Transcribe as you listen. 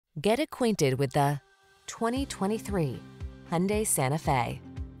Get acquainted with the 2023 Hyundai Santa Fe.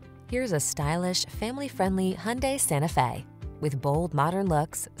 Here's a stylish, family-friendly Hyundai Santa Fe. With bold, modern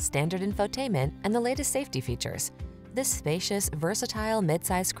looks, standard infotainment, and the latest safety features, this spacious, versatile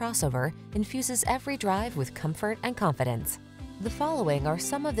midsize crossover infuses every drive with comfort and confidence. The following are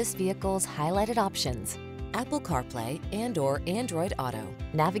some of this vehicle's highlighted options: Apple CarPlay and/or Android Auto,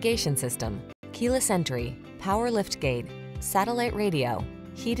 navigation system, keyless entry, power liftgate, satellite radio,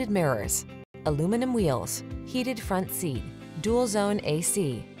 heated mirrors, aluminum wheels, heated front seat, dual zone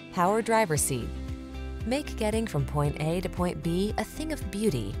AC, power driver seat. Make getting from point A to point B a thing of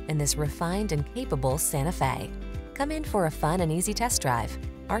beauty in this refined and capable Santa Fe. Come in for a fun and easy test drive.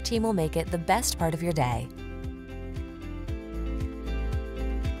 Our team will make it the best part of your day.